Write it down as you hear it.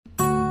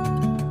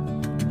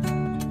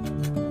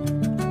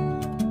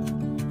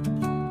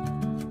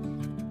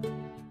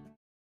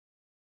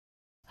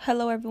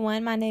Hello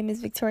everyone, my name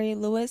is Victoria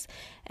Lewis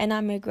and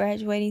I'm a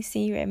graduating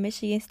senior at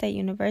Michigan State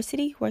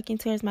University working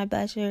towards my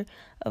Bachelor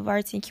of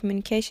Arts in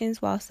Communications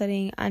while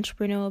studying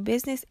entrepreneurial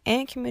business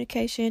and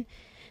communication.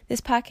 This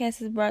podcast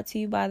is brought to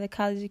you by the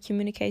College of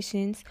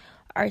Communications,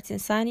 Arts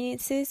and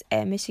Sciences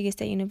at Michigan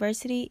State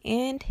University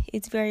and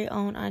its very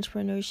own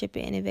Entrepreneurship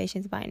and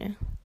Innovations minor.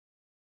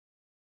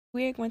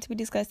 We are going to be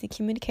discussing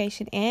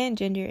communication and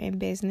gender in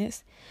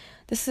business.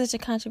 This is such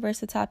a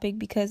controversial topic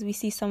because we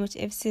see so much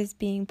emphasis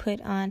being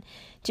put on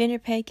gender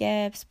pay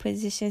gaps,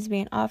 positions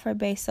being offered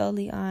based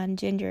solely on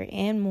gender,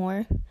 and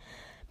more.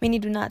 Many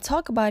do not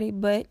talk about it,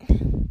 but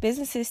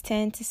businesses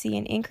tend to see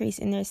an increase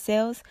in their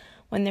sales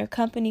when their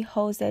company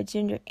holds that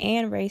gender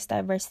and race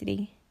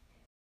diversity.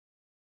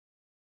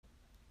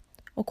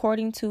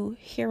 According to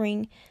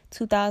Hearing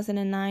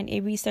 2009, a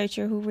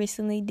researcher who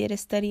recently did a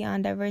study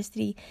on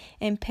diversity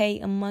and pay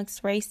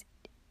amongst race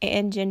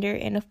and gender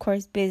and, of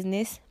course,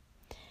 business,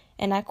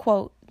 and I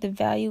quote, "The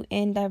value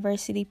in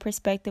diversity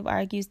perspective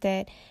argues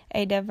that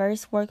a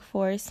diverse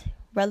workforce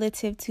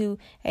relative to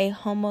a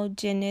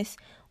homogeneous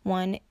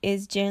one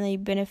is generally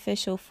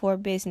beneficial for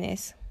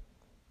business."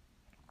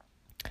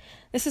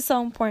 This is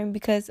so important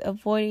because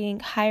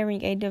avoiding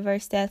hiring a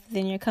diverse staff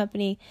within your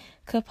company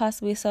could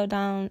possibly slow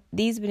down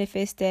these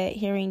benefits that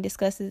Hearing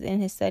discusses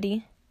in his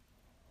study.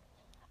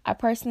 I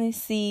personally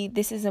see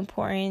this is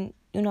important,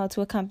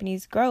 to a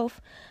company's growth.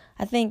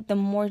 I think the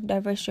more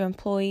diverse your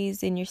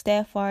employees and your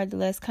staff are, the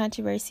less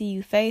controversy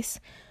you face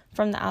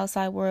from the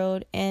outside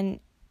world and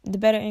the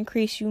better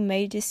increase you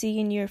may just see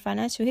in your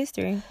financial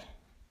history.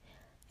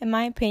 In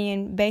my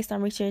opinion, based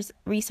on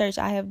research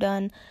I have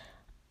done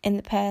in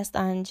the past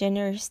on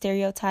gender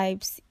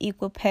stereotypes,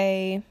 equal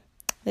pay,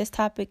 this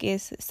topic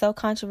is so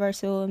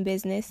controversial in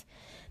business.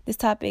 This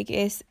topic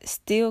is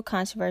still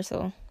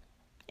controversial,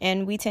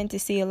 and we tend to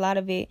see a lot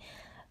of it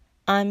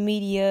on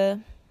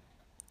media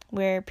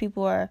where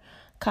people are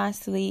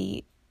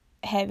constantly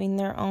having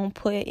their own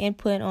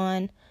input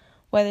on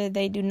whether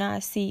they do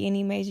not see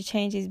any major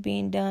changes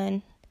being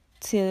done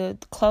to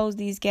close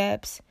these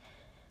gaps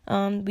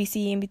we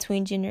see in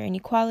between gender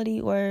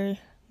inequality, or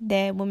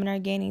that women are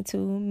gaining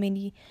too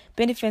many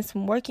benefits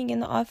from working in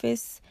the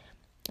office.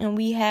 And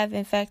we have,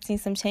 in fact, seen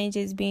some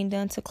changes being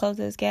done to close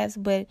those gaps,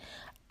 but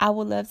I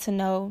would love to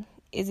know,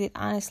 is it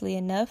honestly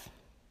enough?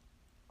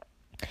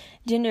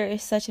 Gender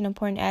is such an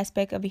important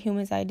aspect of a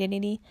human's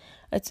identity.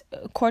 It's,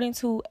 according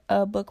to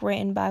a book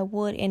written by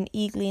Wood and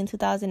Eagley in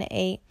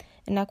 2008,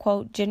 and I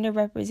quote, "Gender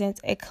represents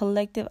a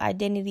collective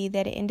identity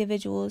that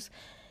individuals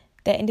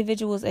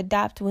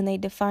adopt when they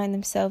define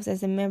themselves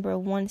as a member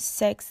of one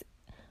sex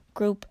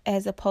group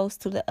as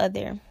opposed to the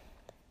other,"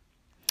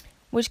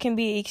 which can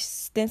be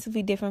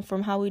extensively different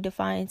from how we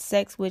define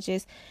sex, which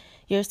is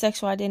your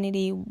sexual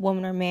identity,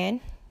 woman or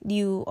man,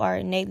 you are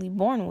innately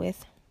born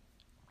with.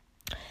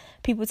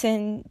 People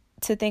tend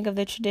to think of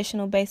the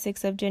traditional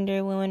basics of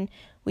gender when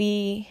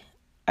we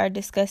are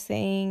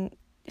discussing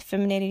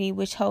femininity,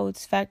 which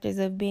holds factors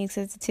of being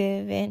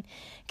sensitive and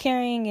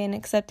caring and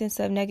acceptance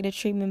of negative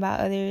treatment by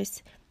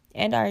others,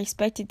 and are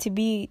expected to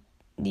be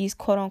these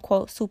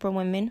quote-unquote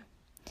superwomen.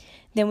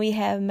 Then we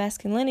have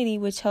masculinity,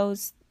 which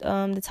holds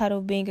the title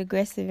of being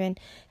aggressive and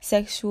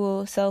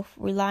sexual,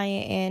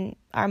 self-reliant, and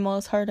our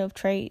most heard of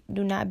trait,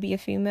 do not be a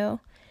female.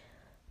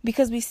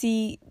 Because we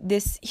see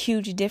this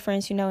huge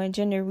difference, in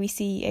gender, we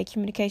see a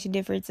communication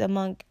difference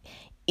among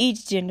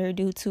each gender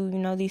due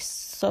to, these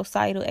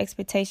societal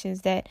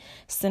expectations that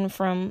stem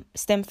from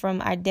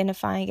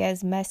identifying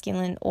as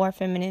masculine or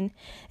feminine.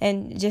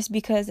 And just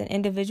because an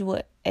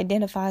individual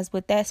identifies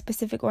with that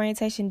specific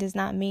orientation does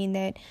not mean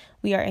that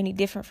we are any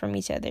different from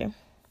each other.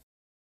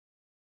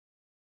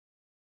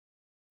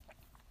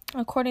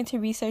 According to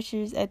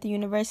researchers at the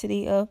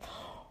University of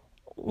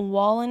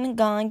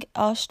Wollongong,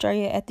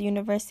 Australia, at the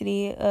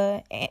University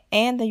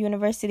and the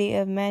University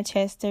of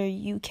Manchester,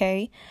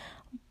 UK,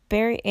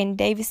 Barrett and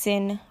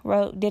Davison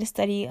did a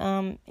study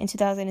in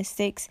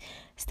 2006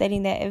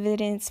 stating that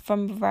evidence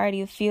from a variety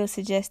of fields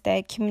suggests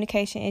that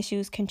communication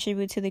issues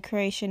contribute to the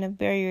creation of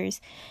barriers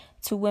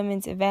to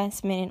women's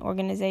advancement in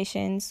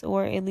organizations,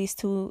 or at least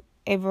to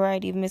a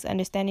variety of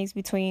misunderstandings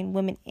between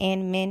women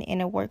and men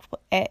in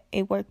at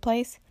a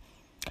workplace.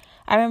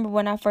 I remember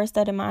when I first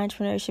started my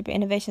Entrepreneurship and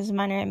Innovations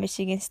minor at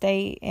Michigan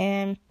State,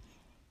 and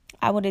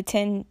I would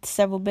attend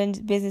several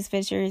business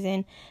ventures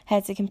and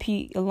had to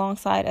compete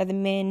alongside other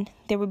men.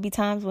 There would be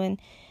times when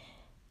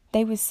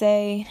they would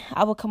say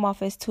I would come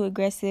off as too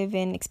aggressive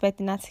and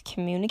expected not to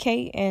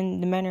communicate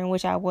in the manner in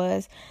which I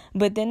was.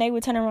 But then they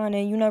would turn around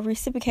and,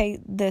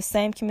 reciprocate the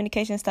same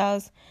communication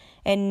styles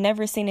and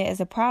never seen it as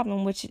a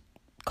problem, which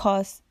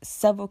caused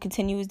several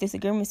continuous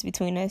disagreements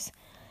between us.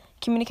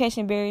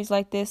 Communication barriers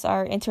like this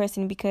are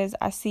interesting because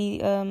I see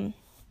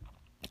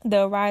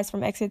the arise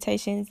from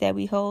expectations that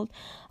we hold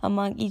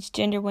among each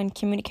gender when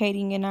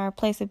communicating in our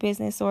place of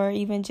business, or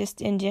even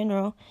just in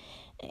general.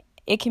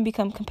 It can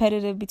become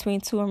competitive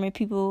between two or more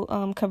people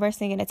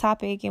conversing in a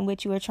topic in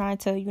which you are trying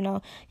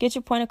to, get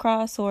your point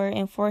across or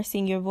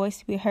enforcing your voice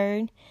to be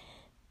heard.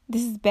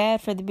 This is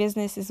bad for the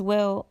business as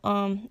well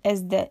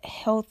as the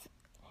health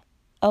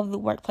of the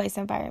workplace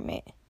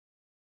environment.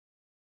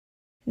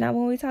 Now,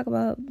 when we talk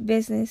about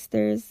business,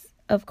 there's,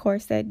 of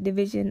course, that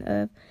division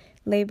of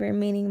labor,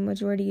 meaning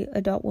majority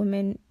adult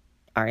women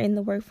are in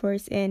the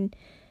workforce and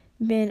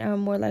men are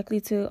more likely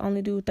to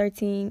only do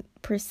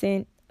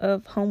 13%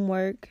 of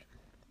homework.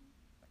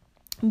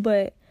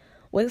 But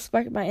what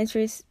sparked my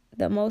interest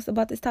the most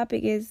about this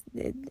topic is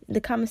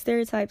the common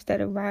stereotypes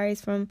that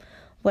arise from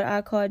what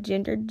I call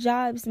gender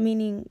jobs,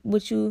 meaning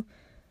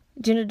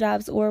gender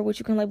jobs, or what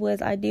you can label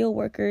as ideal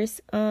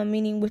workers,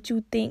 meaning what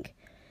you think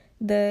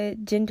the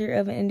gender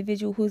of an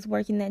individual who's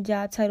working that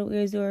job title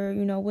is, or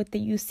what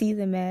you see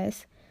them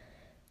as.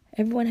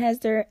 Everyone has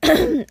their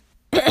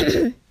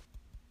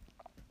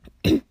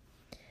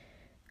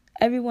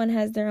everyone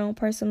has their own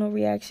personal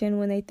reaction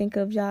when they think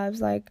of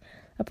jobs like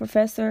a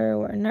professor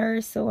or a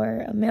nurse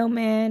or a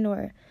mailman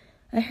or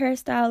a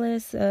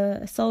hairstylist,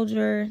 a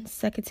soldier,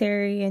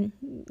 secretary, and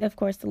of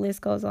course the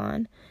list goes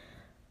on.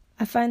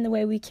 I find the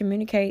way we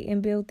communicate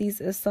and build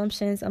these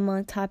assumptions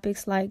among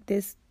topics like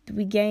this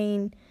we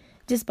gain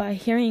just by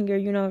hearing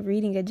or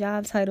reading a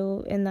job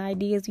title, and the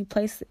ideas we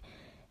place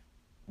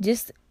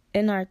just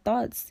in our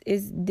thoughts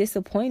is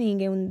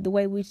disappointing in the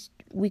way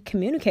we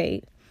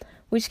communicate,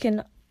 which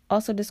can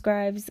also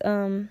describes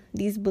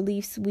these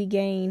beliefs we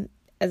gain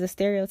as a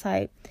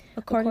stereotype.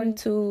 According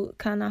to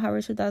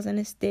Kanahara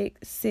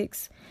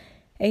 2006,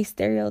 a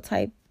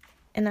stereotype,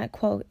 and I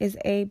quote, is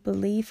a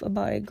belief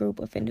about a group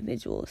of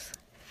individuals.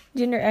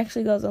 Gender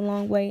actually goes a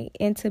long way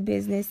into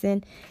business,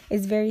 and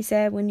it's very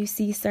sad when you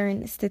see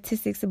certain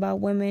statistics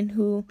about women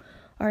who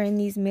are in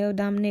these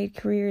male-dominated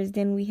careers.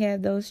 Then we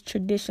have those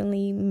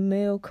traditionally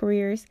male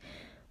careers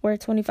where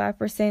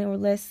 25% or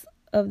less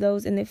of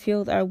those in the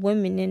field are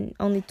women, and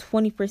only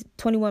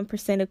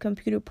 21% of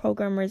computer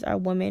programmers are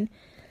women.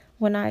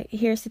 When I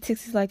hear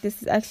statistics like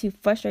this, it actually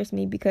frustrates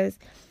me, because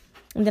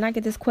then I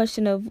get this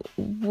question of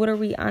what are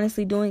we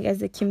honestly doing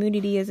as a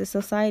community, as a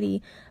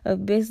society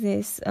of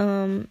business,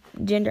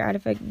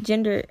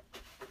 gender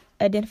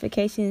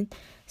identification,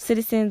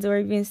 citizens, or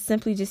even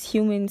simply just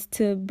humans,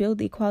 to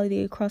build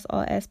equality across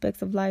all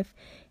aspects of life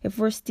if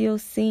we're still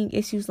seeing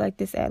issues like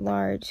this at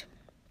large.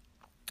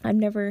 I've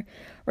never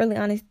really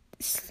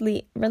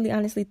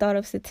honestly thought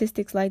of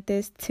statistics like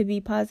this to be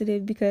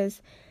positive,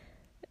 because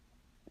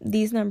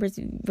these numbers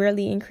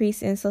rarely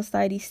increase, and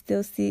society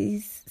still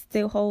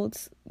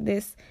holds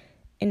this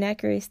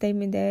inaccurate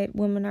statement that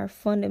women are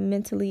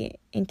fundamentally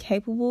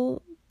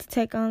incapable to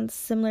take on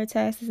similar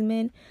tasks as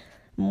men.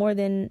 More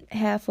than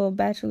half of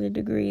bachelor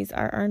degrees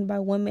are earned by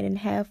women, and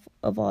half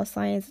of all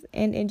science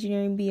and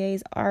engineering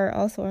BAs are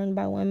also earned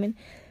by women,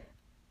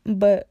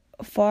 but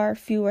far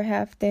fewer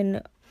half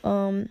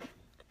of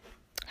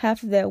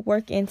that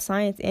work in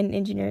science and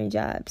engineering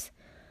jobs.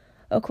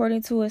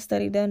 According to a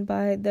study done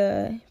by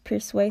the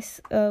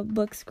Persuasive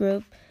Books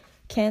Group,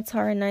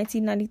 Kantar in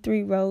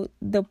 1993 wrote,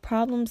 "The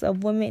problems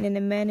of women in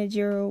the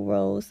managerial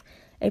roles,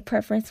 a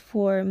preference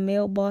for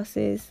male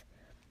bosses,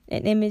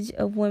 an image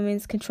of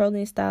women's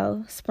controlling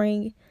style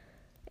spring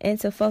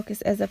into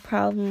focus as a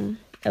problem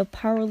of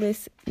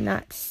powerless,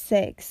 not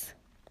sex."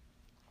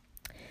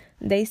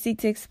 They seek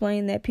to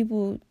explain that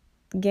people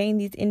gain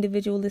these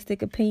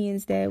individualistic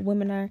opinions that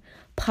women are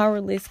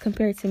powerless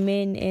compared to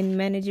men in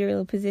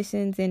managerial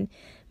positions, and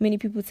many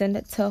people tend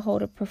to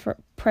hold a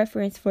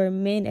preference for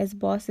men as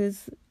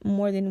bosses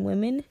more than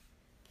women.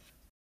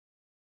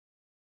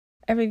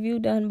 A review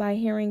done by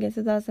Herring in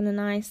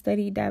 2009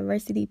 studied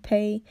diversity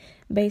pay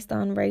based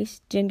on race,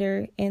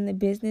 gender, and the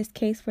business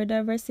case for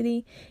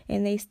diversity,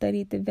 and they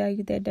studied the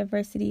value that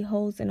diversity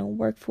holds in a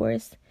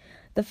workforce.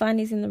 The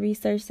findings in the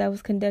research that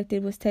was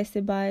conducted was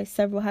tested by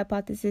several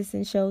hypotheses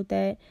and showed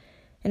that,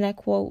 and I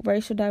quote,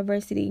 "Racial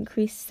diversity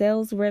increased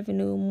sales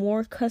revenue,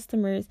 more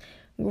customers,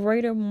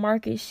 greater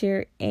market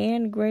share,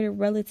 and greater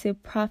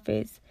relative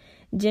profits.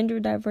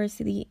 Gender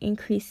diversity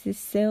increases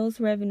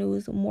sales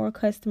revenues, more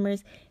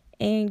customers,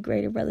 and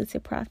greater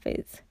relative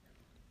profits."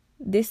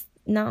 This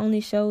not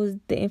only shows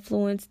the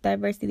influence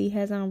diversity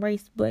has on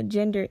race, but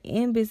gender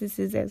and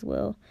businesses as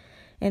well.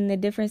 And the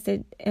difference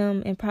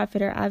in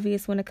profit are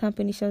obvious when a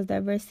company shows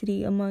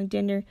diversity among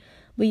gender,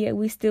 but yet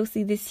we still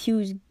see this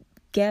huge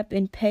gap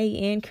in pay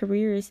and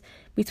careers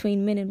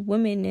between men and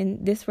women.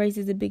 And this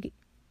raises a big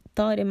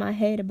thought in my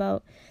head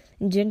about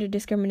gender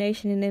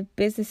discrimination, and if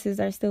businesses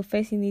are still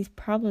facing these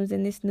problems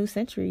in this new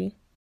century.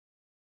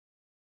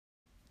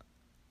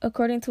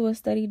 According to a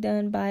study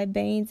done by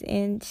Baines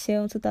and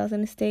Shell in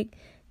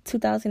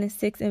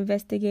 2006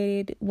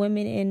 investigated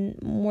women in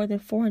more than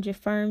 400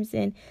 firms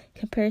in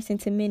comparison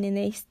to men, and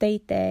they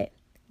state that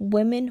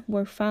women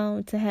were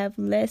found to have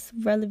less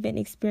relevant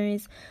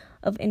experience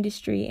of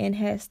industry and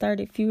had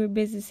started fewer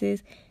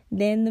businesses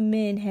than the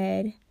men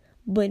had,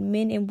 but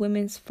men and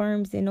women's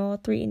firms in all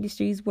three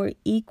industries were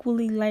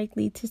equally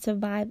likely to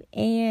survive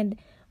and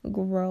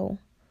grow,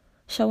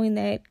 showing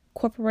that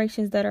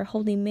corporations that are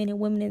holding men and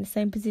women in the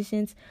same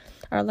positions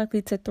are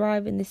likely to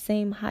thrive in the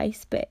same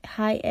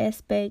high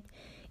aspect,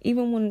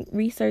 even when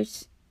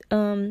research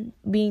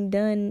being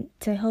done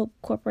to help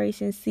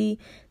corporations see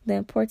the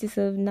importance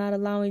of not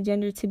allowing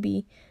gender to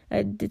be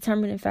a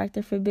determining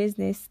factor for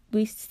business,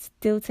 we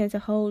still tend to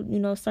hold,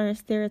 certain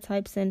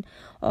stereotypes and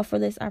offer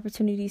less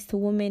opportunities to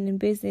women in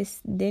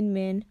business than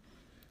men.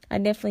 I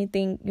definitely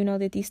think,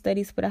 that these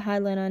studies put a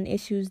highlight on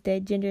issues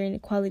that gender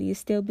inequality is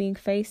still being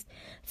faced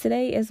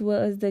today, as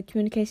well as the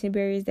communication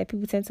barriers that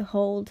people tend to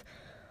hold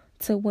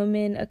to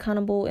women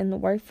accountable in the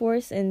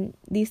workforce. And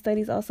these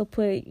studies also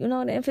put,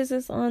 the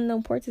emphasis on the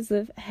importance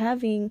of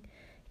having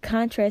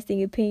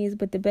contrasting opinions,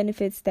 but the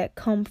benefits that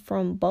come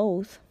from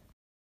both.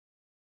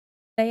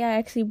 Today, I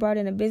actually brought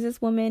in a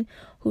businesswoman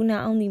who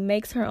not only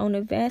makes her own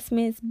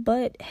advancements,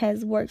 but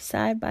has worked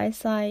side by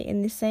side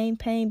in the same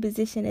paying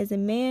position as a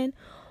man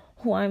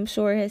who I'm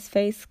sure has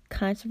faced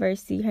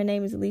controversy. Her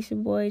name is Alicia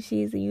Boyd.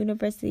 She is a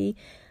University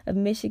of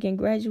Michigan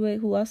graduate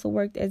who also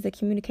worked as a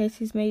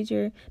communications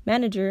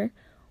manager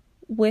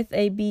with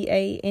a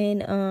BA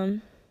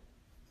in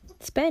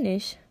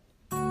Spanish.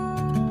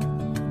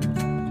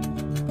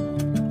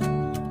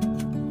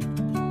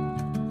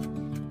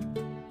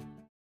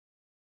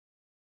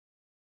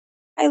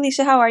 Hi,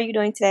 Alicia. How are you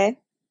doing today?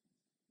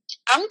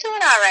 I'm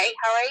doing all right.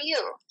 How are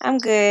you? I'm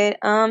good.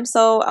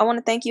 So I want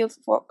to thank you,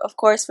 of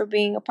course, for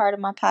being a part of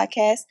my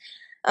podcast.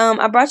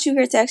 I brought you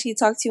here to actually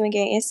talk to you and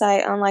gain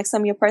insight on like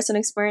some of your personal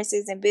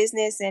experiences in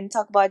business and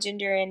talk about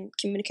gender and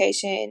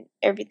communication,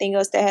 everything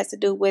else that has to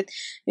do with,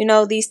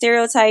 these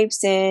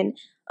stereotypes and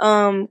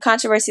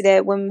controversy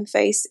that women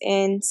face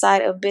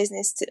inside of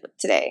business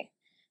today.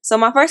 So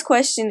my first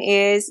question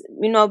is,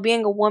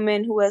 being a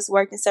woman who has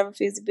worked in several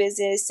fields of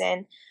business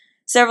and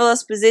several of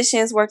those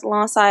positions, worked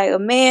alongside a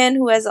man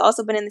who has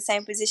also been in the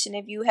same position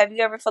as you. Have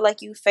you ever felt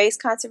like you faced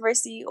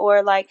controversy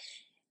or like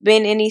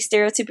been in any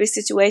stereotypic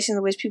situations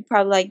in which people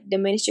probably like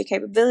diminish your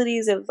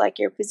capabilities of like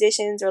your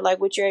positions or like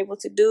what you're able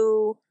to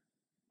do?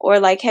 Or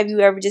like have you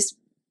ever just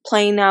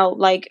plain out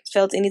like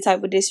felt any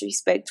type of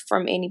disrespect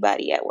from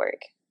anybody at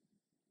work?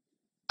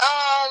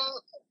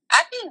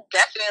 I think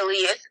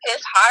definitely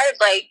it's hard,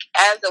 like,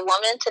 as a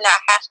woman to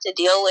not have to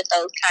deal with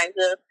those kinds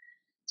of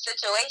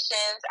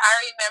situations. I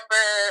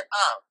remember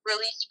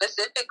really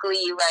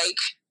specifically, like,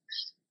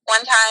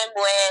 one time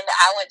when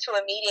I went to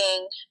a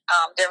meeting,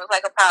 there was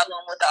like a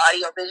problem with the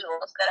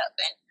audio-visual setup,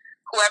 and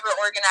whoever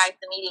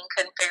organized the meeting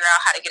couldn't figure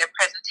out how to get a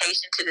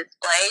presentation to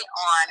display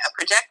on a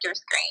projector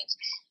screen.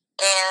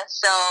 And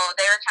so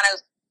they were kind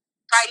of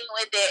fighting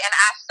with it, and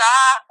I saw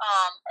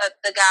it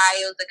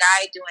was a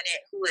guy doing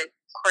it who had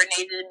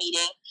coordinated the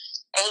meeting,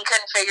 and he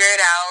couldn't figure it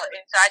out.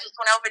 And so I just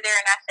went over there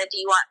and I said, "Do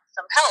you want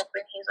some help?"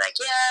 And he's like,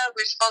 "Yeah,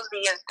 we're supposed to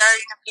be getting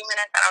started in a few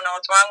minutes. I don't know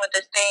what's wrong with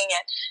this thing."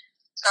 And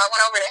so I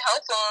went over to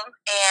help him,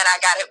 and I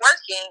got it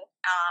working.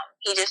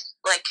 He just,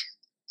 like,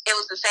 it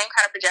was the same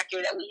kind of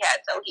projector that we had,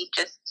 so he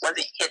just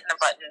wasn't hitting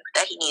the button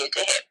that he needed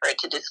to hit for it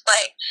to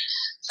display.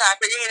 So I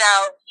figured it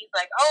out. He's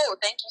like, "Oh,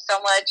 thank you so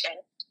much."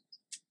 And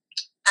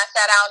I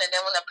sat down, and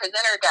then when the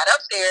presenter got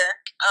up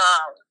there,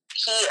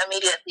 he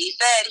immediately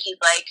said,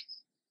 he's like,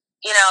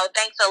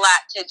 "Thanks a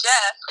lot to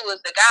Jeff, who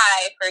was the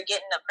guy, for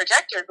getting the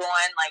projector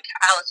going. Like,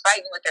 I was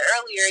fighting with it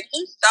earlier, and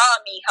he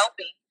saw me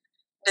helping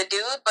the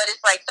dude." But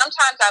it's like,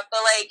 sometimes I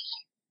feel like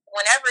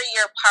whenever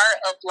you're part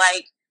of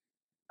like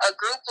a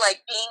group,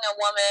 like being a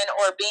woman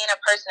or being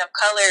a person of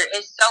color,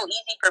 it's so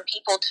easy for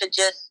people to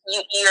just,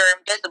 you're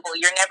invisible.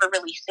 You're never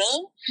really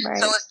seen. Right.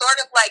 So it's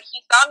sort of like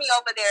he saw me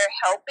over there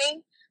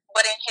helping,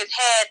 but in his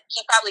head,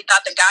 he probably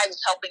thought the guy was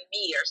helping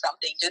me or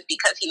something just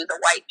because he was a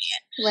white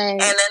man. Right.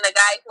 And then the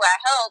guy who I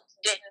helped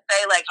didn't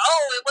say like,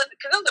 "Oh, it wasn't,"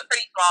 because it was a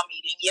pretty small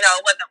meeting. It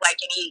wasn't like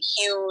any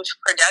huge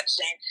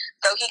production.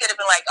 So he could have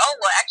been like, "Oh,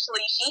 well,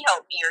 actually, she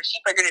helped me or she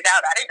figured it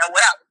out. I didn't know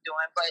what I was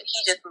doing," but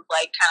he just was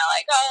like, kind of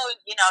like, "Oh,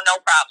 no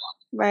problem."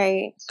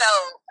 Right. So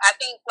I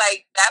think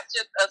like that's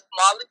just a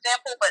small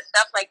example, but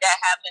stuff like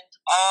that happens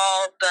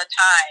all the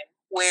time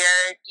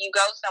where you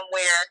go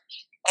somewhere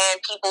and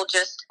people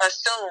just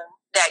assume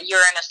that you're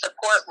in a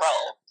support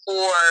role,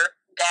 or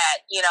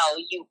that you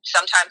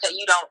sometimes that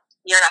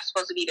you're not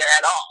supposed to be there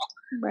at all.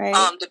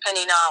 Right.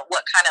 Depending on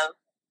what kind of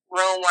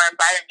room or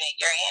environment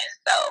you're in.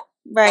 So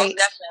right. Most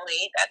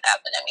definitely that's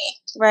happened to me.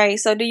 Right.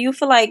 So do you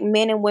feel like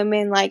men and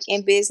women, like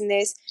in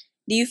business,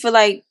 do you feel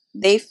like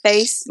they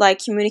face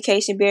like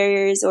communication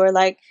barriers, or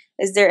like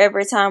is there ever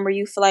a time where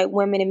you feel like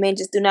women and men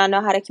just do not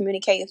know how to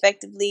communicate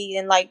effectively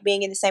and like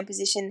being in the same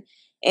position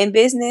in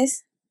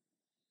business?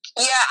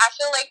 Yeah, I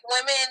feel like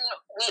women,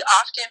 we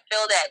often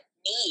feel that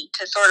need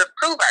to sort of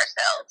prove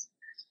ourselves.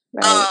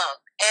 Right.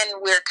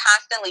 And we're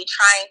constantly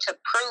trying to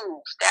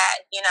prove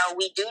that,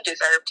 we do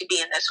deserve to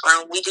be in this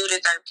room. We do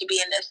deserve to be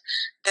in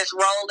this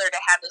role, or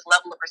to have this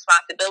level of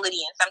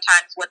responsibility. And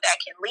sometimes what that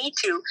can lead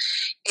to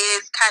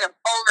is kind of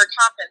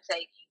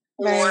overcompensating.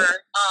 Right. Or,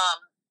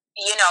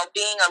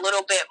 being a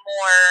little bit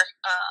more,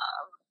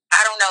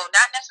 I don't know,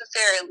 not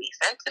necessarily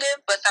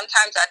sensitive, but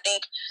sometimes I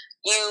think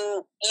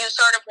you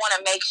sort of want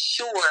to make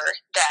sure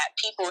that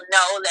people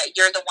know that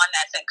you're the one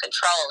that's in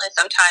control. And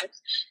sometimes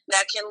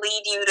that can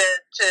lead you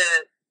to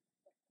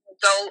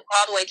go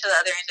all the way to the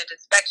other end of the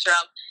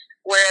spectrum,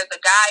 whereas a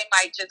guy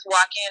might just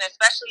walk in,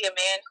 especially a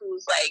man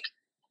who's like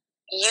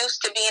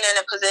used to being in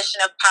a position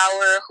of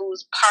power,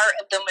 who's part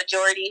of the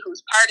majority,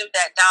 who's part of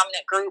that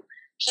dominant group.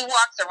 He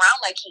walks around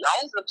like he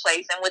owns the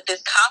place, and with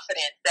this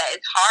confidence that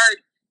it's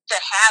hard to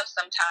have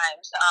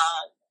sometimes.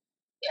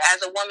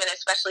 As a woman,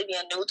 especially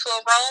being new to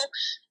a role,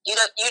 you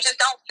just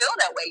don't feel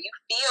that way. You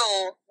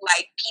feel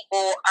like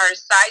people are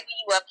sizing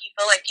you up. You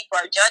feel like people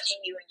are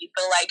judging you, and you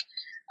feel like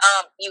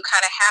you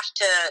kind of have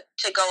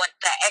to go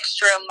the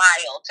extra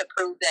mile to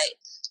prove that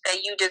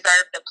you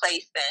deserve the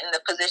place and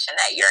the position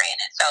that you're in.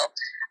 And so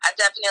I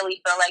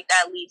definitely feel like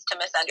that leads to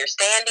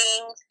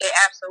misunderstandings. It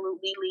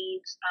absolutely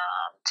leads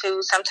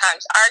to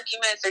sometimes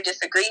arguments or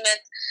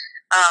disagreements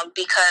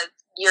because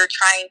you're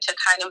trying to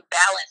kind of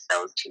balance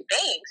those two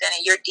things, and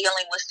you're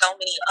dealing with so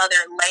many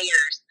other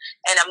layers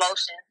and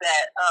emotions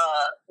that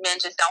men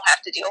just don't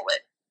have to deal with.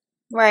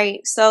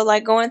 Right. So,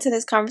 like, going into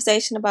this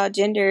conversation about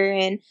gender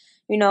and,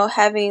 you know,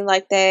 having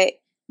like that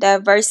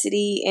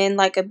diversity in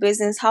like a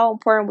business, how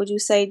important would you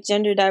say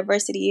gender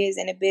diversity is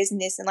in a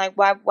business, and like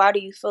why do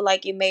you feel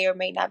like it may or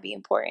may not be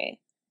important?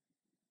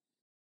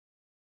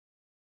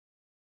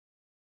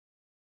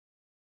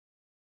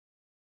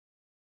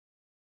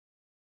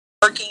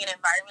 Working in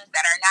environments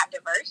that are not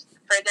diverse,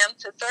 for them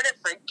to sort of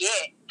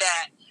forget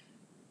that,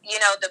 you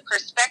know, the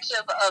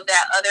perspective of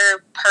that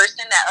other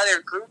person, that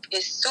other group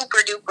is super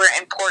duper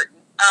important.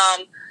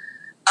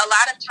 A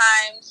lot of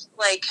times,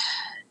 like,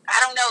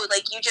 I don't know,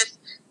 like you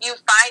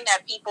find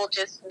that people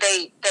just,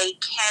 they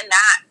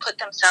cannot put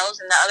themselves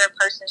in the other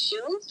person's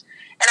shoes.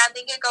 And I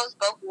think it goes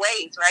both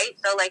ways, right?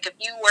 So like if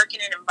you work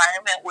in an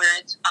environment where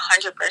it's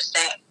 100%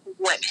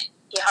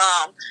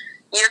 women,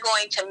 you're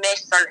going to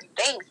miss certain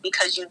things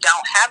because you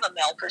don't have a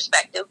male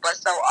perspective. But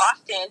so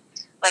often,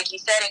 like you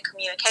said, in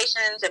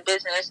communications and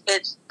business,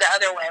 it's the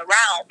other way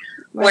around,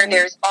 where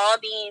there's all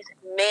these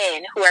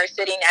men who are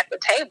sitting at the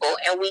table,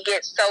 and we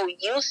get so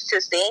used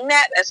to seeing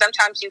that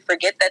sometimes you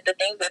forget that the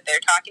things that they're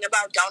talking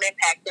about don't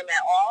impact them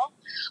at all,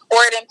 or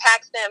it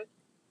impacts them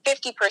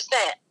 50%,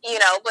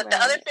 but the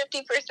other 50%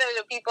 of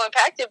the people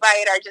impacted by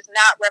it are just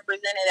not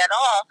represented at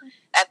all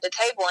at the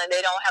table, and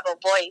they don't have a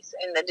voice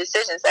in the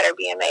decisions that are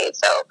being made.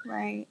 So,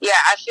 yeah,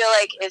 I feel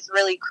like it's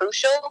really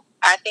crucial.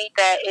 I think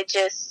that it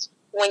just,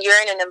 when you're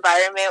in an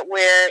environment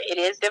where it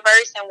is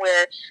diverse and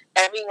where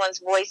everyone's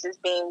voice is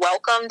being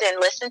welcomed and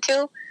listened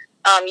to,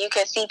 you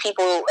can see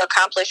people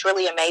accomplish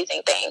really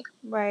amazing things.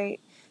 Right.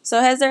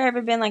 So has there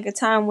ever been like a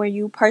time where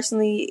you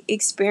personally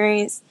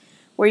experienced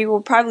where you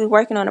were probably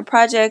working on a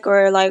project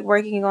or like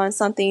working on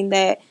something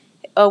that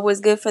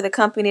was good for the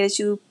company that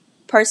you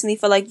personally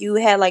feel like you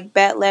had like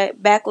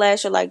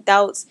backlash or like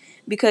doubts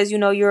because, you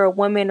know, you're a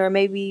woman, or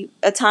maybe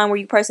a time where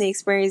you personally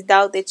experienced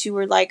doubt that you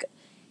were like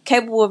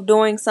capable of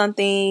doing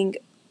something,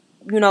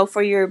 you know,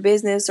 for your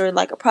business or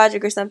like a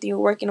project or something you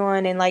were working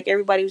on, and like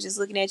everybody was just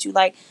looking at you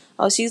like,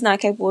 oh, she's not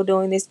capable of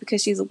doing this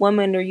because she's a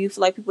woman, or you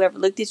feel like people ever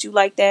looked at you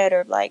like that,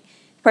 or like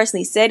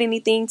personally said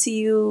anything to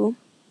you?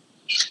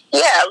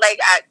 Yeah, like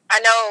I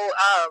know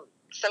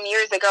some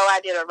years ago I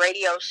did a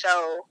radio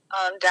show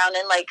down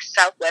in like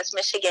Southwest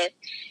Michigan,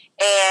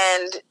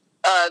 and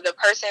the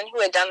person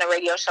who had done the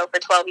radio show for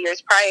 12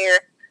 years prior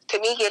to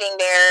me getting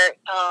there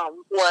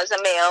was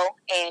a male,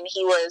 and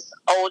he was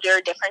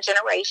older, different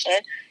generation,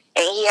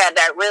 and he had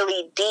that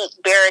really deep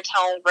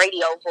baritone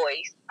radio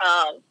voice,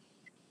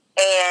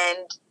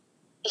 and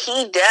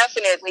he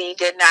definitely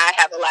did not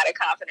have a lot of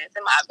confidence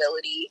in my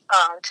ability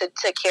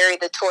to carry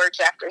the torch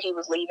after he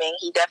was leaving.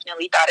 He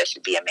definitely thought it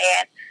should be a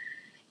man.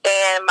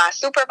 And my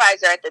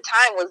supervisor at the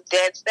time was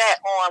dead set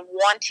on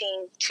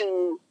wanting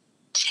to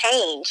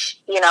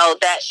change,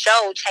 that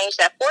show, change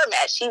that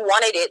format. She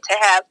wanted it to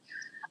have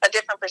a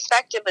different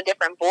perspective, a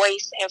different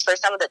voice, and for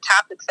some of the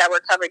topics that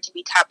were covered to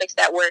be topics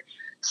that were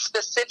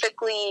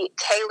specifically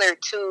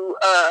tailored to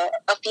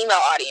a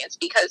female audience,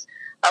 because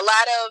a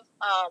lot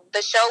of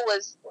the show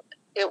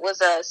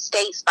was a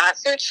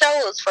state-sponsored show.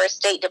 It was for a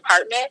state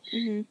department,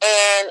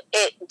 and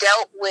it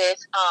dealt with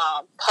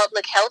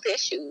public health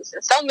issues.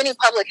 And so many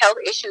public health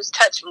issues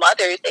touch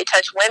mothers, they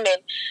touch women,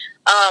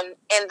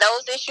 and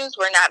those issues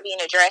were not being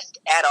addressed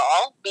at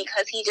all,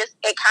 because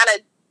it kind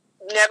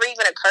of never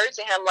even occurred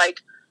to him, like,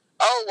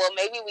 oh, well,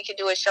 maybe we could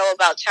do a show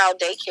about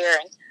child daycare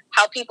and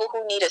how people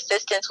who need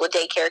assistance with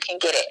daycare can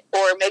get it.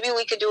 Or maybe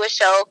we could do a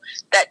show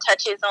that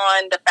touches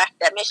on the fact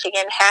that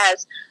Michigan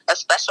has a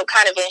special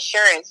kind of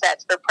insurance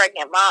that's for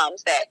pregnant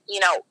moms that,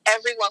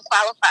 everyone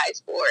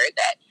qualifies for,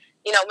 that,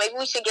 maybe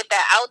we should get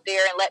that out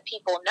there and let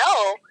people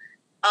know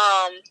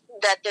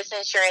that this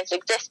insurance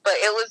exists. But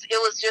it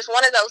was just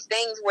one of those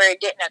things where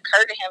it didn't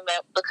occur to him,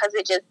 because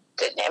it just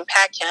didn't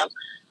impact him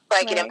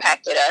like it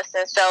impacted us.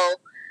 And so,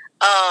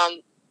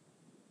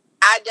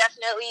 I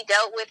definitely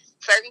dealt with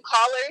certain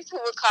callers who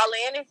would call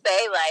in and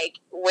say, like,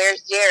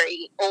 where's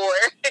Jerry? Or,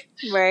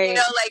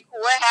 like,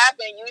 what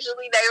happened?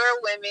 Usually they were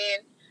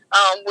women.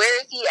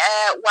 Where is he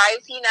at? Why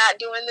is he not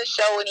doing the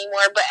show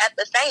anymore? But at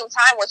the same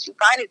time, what you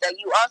find is that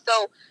you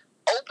also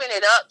open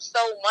it up so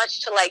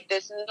much to, like,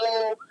 this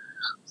new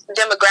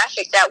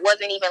demographic that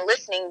wasn't even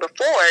listening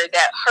before,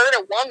 that heard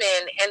a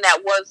woman and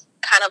that was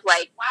kind of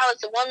like, wow,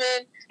 it's a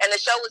woman, and the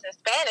show was in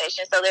Spanish,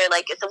 and so they're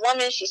like, it's a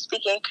woman, she's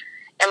speaking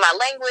in my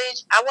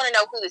language, I want to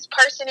know who this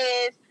person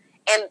is.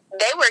 And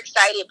they were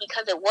excited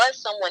because it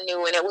was someone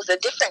new, and it was a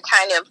different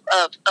kind of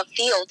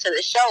feel to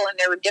the show, and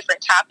there were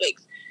different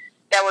topics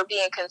that were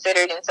being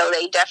considered, and so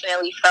they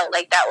definitely felt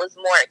like that was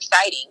more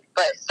exciting.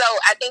 But so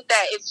I think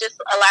that it's just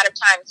a lot of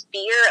times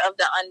fear of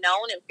the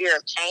unknown and fear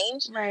of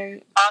change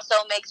also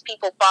makes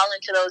people fall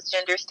into those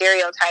gender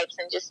stereotypes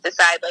and just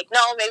decide, like,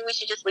 no, maybe we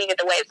should just leave it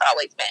the way it's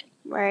always been.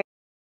 Right.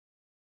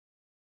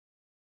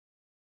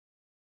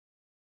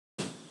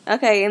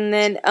 Okay, and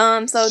then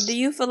so do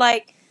you feel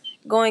like,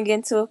 going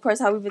into, of course,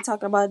 how we've been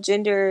talking about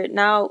gender,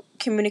 now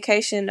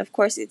communication, of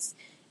course, it's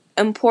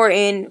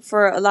important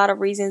for a lot of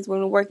reasons when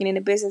we're working in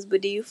a business,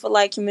 but do you feel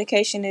like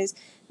communication is,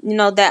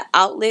 that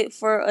outlet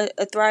for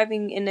a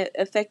thriving and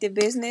effective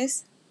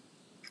business?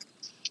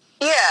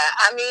 Yeah,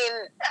 I mean,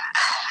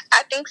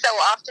 I think so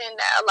often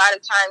that a lot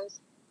of times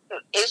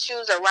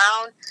issues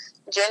around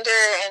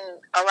gender and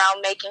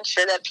around making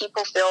sure that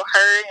people feel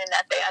heard and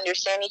that they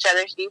understand each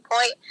other's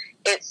viewpoint,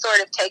 it's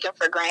sort of taken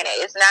for granted.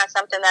 It's not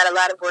something that a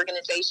lot of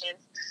organizations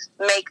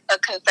make a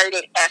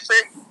concerted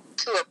effort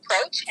to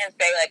approach and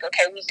say, like,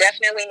 okay, we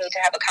definitely need to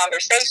have a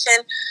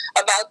conversation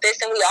about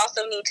this, and we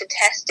also need to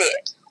test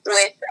it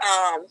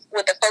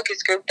with a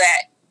focus group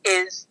that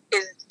is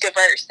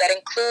diverse, that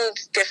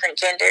includes different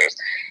genders.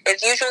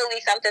 It's usually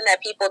something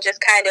that people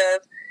just kind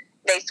of,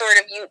 they sort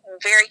of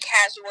very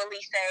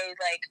casually say,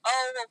 like,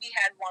 oh, well, we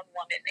had one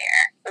woman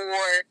there,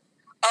 or,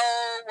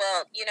 oh,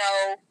 well,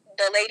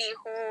 the lady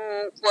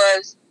who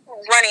was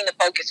running the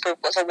focus group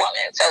was a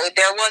woman, so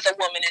there was a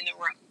woman in the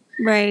room.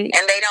 Right.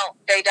 And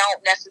they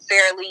don't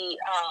necessarily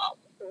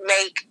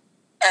make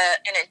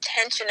an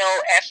intentional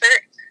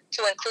effort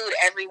to include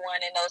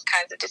everyone in those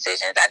kinds of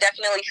decisions. I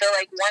definitely feel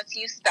like once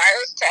you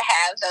start to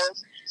have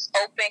those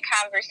open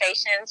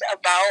conversations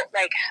about,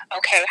 like,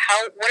 okay,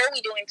 what are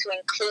we doing to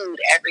include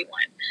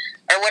everyone,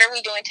 or what are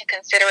we doing to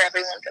consider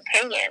everyone's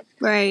opinion?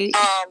 Right.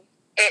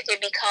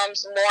 It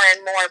becomes more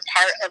and more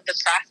part of the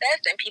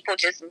process, and people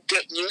just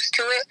get used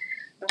to it.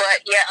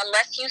 But yeah,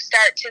 unless you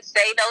start to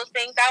say those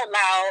things out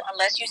loud,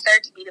 unless you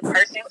start to be the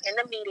person in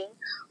the meeting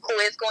who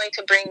is going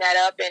to bring that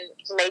up, and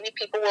maybe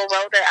people will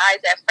roll their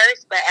eyes at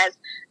first, but as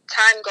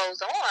time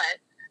goes on,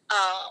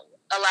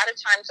 a lot of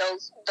times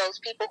those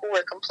people who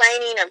are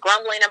complaining or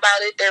grumbling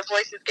about it, their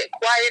voices get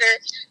quieter,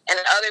 and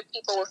other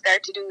people will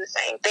start to do the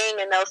same thing,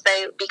 and they'll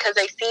say, because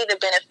they see the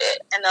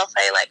benefit, and they'll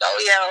say, like, oh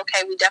yeah,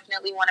 okay, we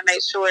definitely want to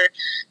make sure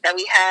that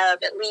we have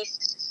at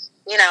least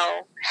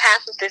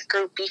half of this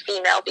group be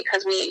female,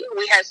 because we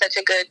had such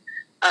a good,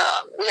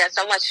 we had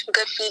so much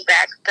good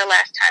feedback the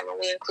last time when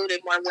we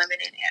included more women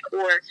in it,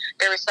 or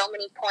there were so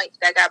many points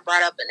that got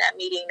brought up in that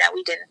meeting that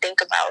we didn't think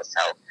about. So,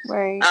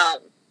 right.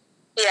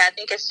 Yeah, I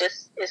think it's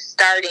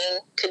starting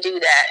to do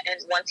that, and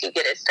once you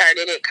get it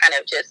started, it kind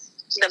of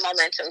the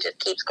momentum just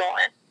keeps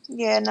going.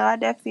 Yeah, no, I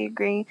definitely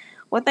agree.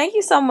 Well, thank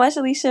you so much,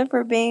 Alicia,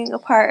 for being a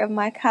part of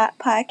my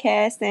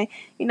podcast and,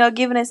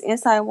 giving us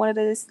insight on what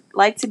it is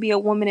like to be a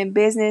woman in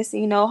business,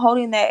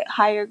 holding that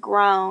higher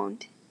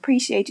ground.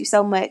 Appreciate you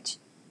so much.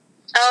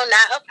 Oh,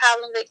 not a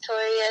problem,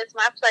 Victoria. It's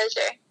my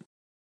pleasure.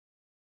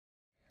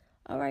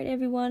 All right,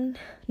 everyone.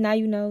 Now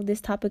you know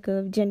this topic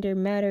of gender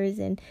matters,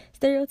 and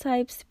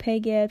stereotypes, pay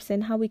gaps,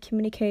 and how we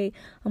communicate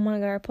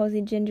among our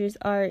opposing genders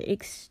are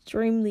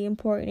extremely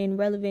important and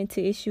relevant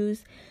to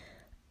issues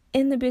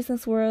in the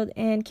business world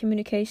and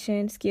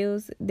communication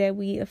skills that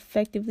we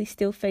effectively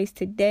still face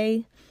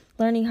today.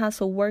 Learning how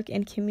to work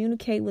and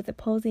communicate with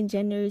opposing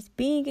genders,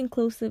 being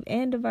inclusive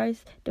and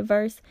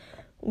diverse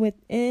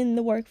within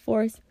the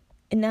workforce,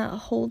 and not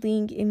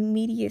holding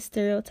immediate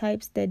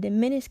stereotypes that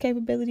diminish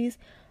capabilities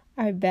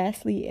are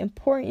vastly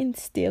important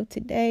still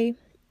today.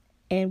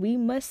 And we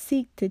must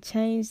seek to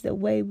change the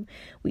way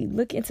we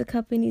look into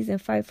companies and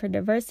fight for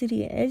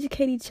diversity and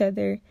educate each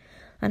other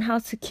on how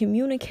to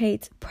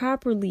communicate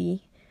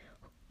properly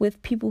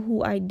with people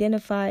who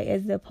identify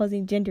as the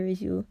opposing gender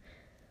as you.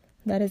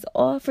 That is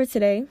all for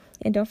today.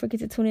 And don't forget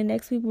to tune in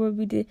next week where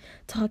we'll be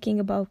talking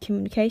about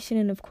communication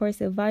and, of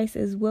course, advice,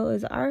 as well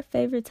as our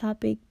favorite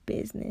topic,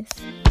 business.